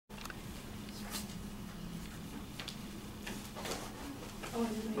Oh, I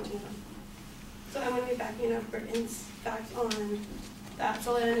didn't write it down. So I'm going to be backing up Britain's facts on that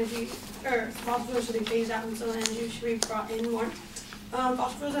solar energy, or fossil fuels should be phased out and solar energy should be brought in more.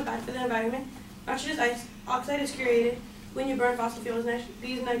 Fossil fuels are bad for the environment. Nitrogen oxide is created when you burn fossil fuels.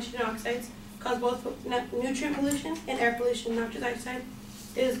 These nitrogen oxides cause both nutrient pollution and air pollution. Nitrogen oxide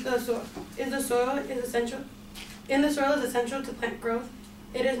is the soil is essential to plant growth.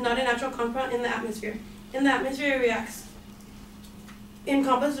 It is not a natural compound in the atmosphere. In the atmosphere, it reacts in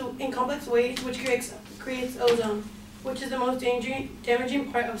complex ways, which creates ozone, which is the most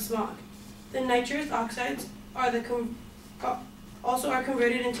damaging part of smog. The nitrous oxides are also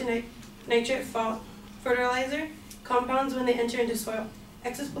converted into nitrate fertilizer compounds when they enter into soil.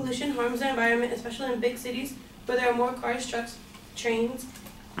 Excess pollution harms the environment, especially in big cities where there are more cars, trucks, trains,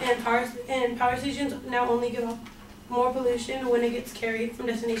 and power stations now only give off more pollution when it gets carried from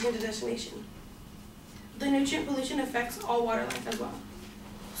destination to destination. The nutrient pollution affects all water life as well.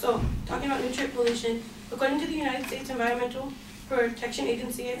 So, talking about nutrient pollution, according to the United States Environmental Protection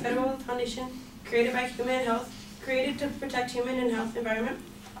Agency, a federal foundation created to protect human and health environment,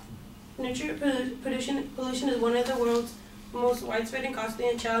 nutrient pollution is one of the world's most widespread and costly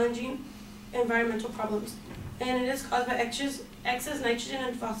and challenging environmental problems, and it is caused by excess nitrogen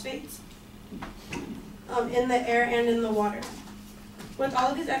and phosphates in the air and in the water. With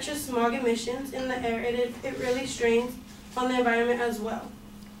all of these extra smog emissions in the air, it really strains on the environment as well.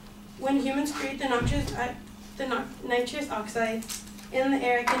 When humans create the nitrous oxide in the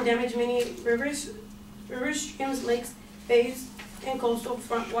air, it can damage many rivers, streams, lakes, bays, and coastal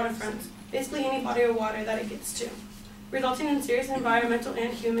waterfronts, basically any body of water that it gets to, resulting in serious environmental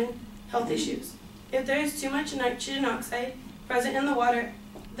and human health issues. If there is too much nitrogen oxide present in the water,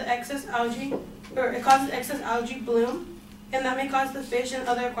 it causes excess algae bloom, and that may cause the fish and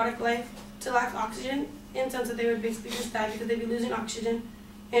other aquatic life to lack oxygen, in the sense that they would basically just die because they'd be losing oxygen,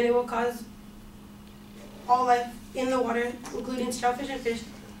 and it will cause all life in the water, including shellfish and fish,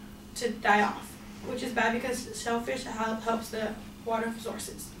 to die off, which is bad because shellfish helps the water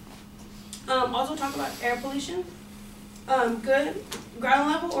sources. Also talk about air pollution. Good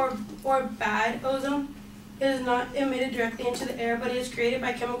ground level or bad ozone is not emitted directly into the air, but it is created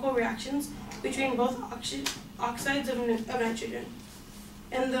by chemical reactions between both oxides of nitrogen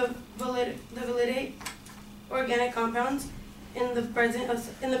and the volatile organic compounds in the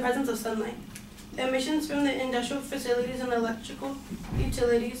presence of sunlight. Emissions from the industrial facilities and electrical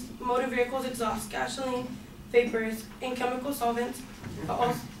utilities, motor vehicles, exhaust, gasoline, vapors, and chemical solvents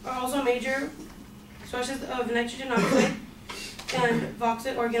are also major sources of nitrogen oxide and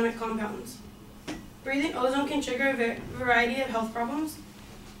volatile organic compounds. Breathing ozone can trigger a variety of health problems,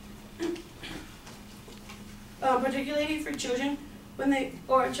 particularly for children,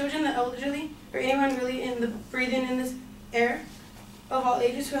 children, the elderly, or anyone really breathing in this air of all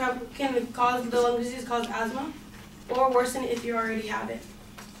ages who can cause the lung disease called asthma, or worsen if you already have it.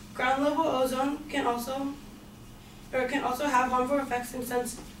 Ground level ozone can also have harmful effects and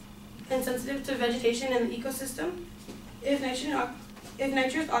sensitive to vegetation and the ecosystem. If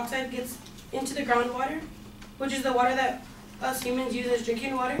nitrous oxide gets into the groundwater, which is the water that us humans use as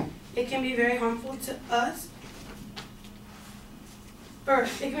drinking water, it can be very harmful to us, or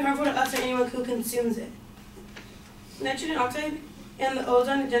it can be harmful to us or anyone who consumes it. Nitrogen oxide and the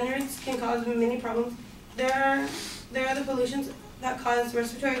ozone it generates can cause many problems. There are the pollutions that cause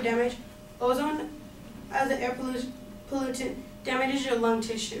respiratory damage. Ozone, as an air pollutant, damages your lung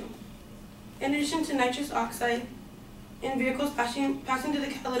tissue. In addition to nitrous oxide, in vehicles passing to the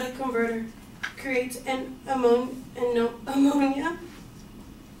catalytic converter, creates an ammonia,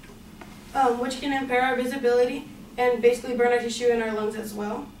 which can impair our visibility and basically burn our tissue in our lungs as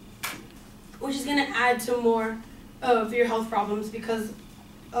well, which is going to add to more of your health problems because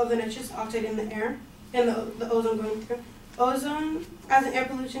of the nitrous oxide in the air and the ozone going through. Ozone, as an air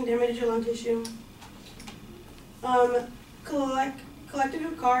pollution, damages your lung tissue.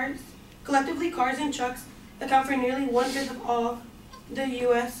 Collectively, cars and trucks account for nearly 1/5 of all the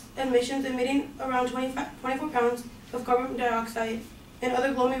U.S. emissions, emitting around 24 pounds of carbon dioxide and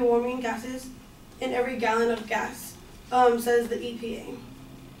other global warming gases in every gallon of gas, says the EPA.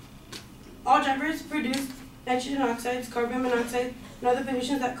 All drivers produce nitrogen oxides, carbon monoxide, and other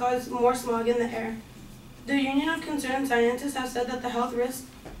pollutions that cause more smog in the air. The Union of Concerned Scientists have said that the health risks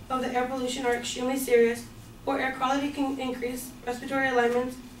of the air pollution are extremely serious. Poor air quality can increase respiratory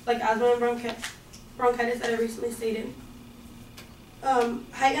ailments like asthma and bronchitis that I recently stated.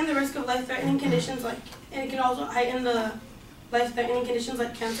 Heighten the risk of life-threatening conditions and it can also heighten the life-threatening conditions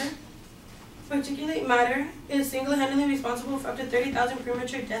like cancer. Particulate matter is single-handedly responsible for up to 30,000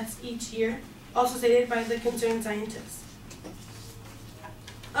 premature deaths each year, also stated by the concerned scientists.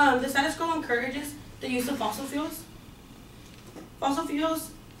 The status quo encourages the use of fossil fuels. Fossil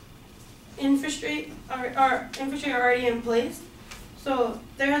fuels infrastructure are already in place. So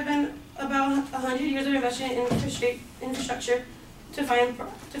there have been about 100 years of investment in infrastructure to find,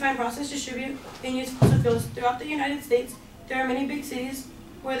 process, distribute, and use fossil fuels. Throughout the United States, there are many big cities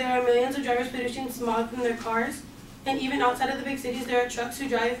where there are millions of drivers producing smog from their cars. And even outside of the big cities, there are trucks who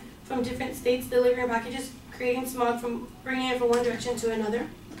drive from different states delivering packages, creating smog from bringing it from one direction to another.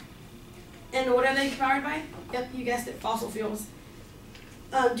 And what are they powered by? Yep, you guessed it, fossil fuels.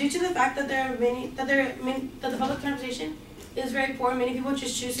 Due to the fact that the public transportation is very poor, many people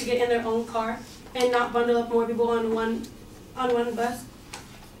just choose to get in their own car and not bundle up more people on one bus.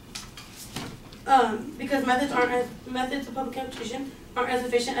 Because methods of public transportation aren't as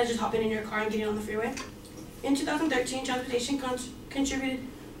efficient as just hopping in your car and getting on the freeway. In 2013, transportation contributed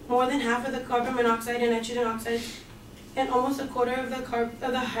more than half of the carbon monoxide and nitrogen oxides, and almost a quarter of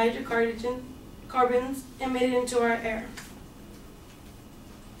the hydrocarbons emitted into our air.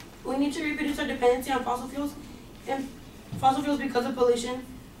 We need to reduce our dependency on fossil fuels, because of pollution.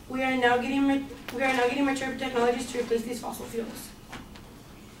 We are now getting mature technologies to replace these fossil fuels.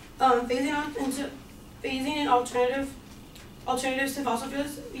 Phasing in alternatives to fossil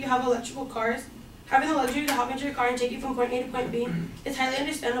fuels. You have electrical cars. Having the luxury to hop into your car and take you from point A to point B is highly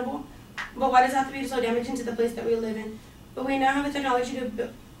understandable, but why does it have to be so damaging to the place that we live in? But we now have the technology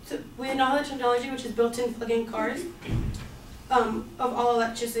which is built-in plug-in cars of all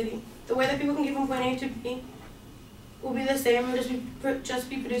electricity. The way that people can get from point A to B will be the same, we'll just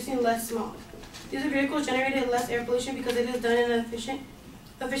be producing less smog. These vehicles generated less air pollution because it is done in an efficient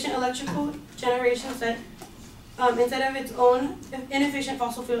electrical generation set instead of its own inefficient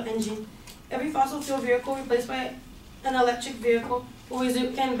fossil fuel engine. Every fossil fuel vehicle replaced by an electric vehicle will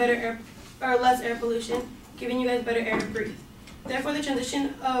result in less air pollution, giving you guys better air to breathe. Therefore, the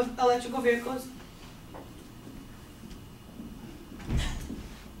transition of electrical vehicles.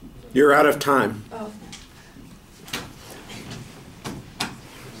 You're out of time. Oh.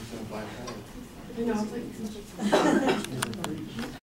 No, please.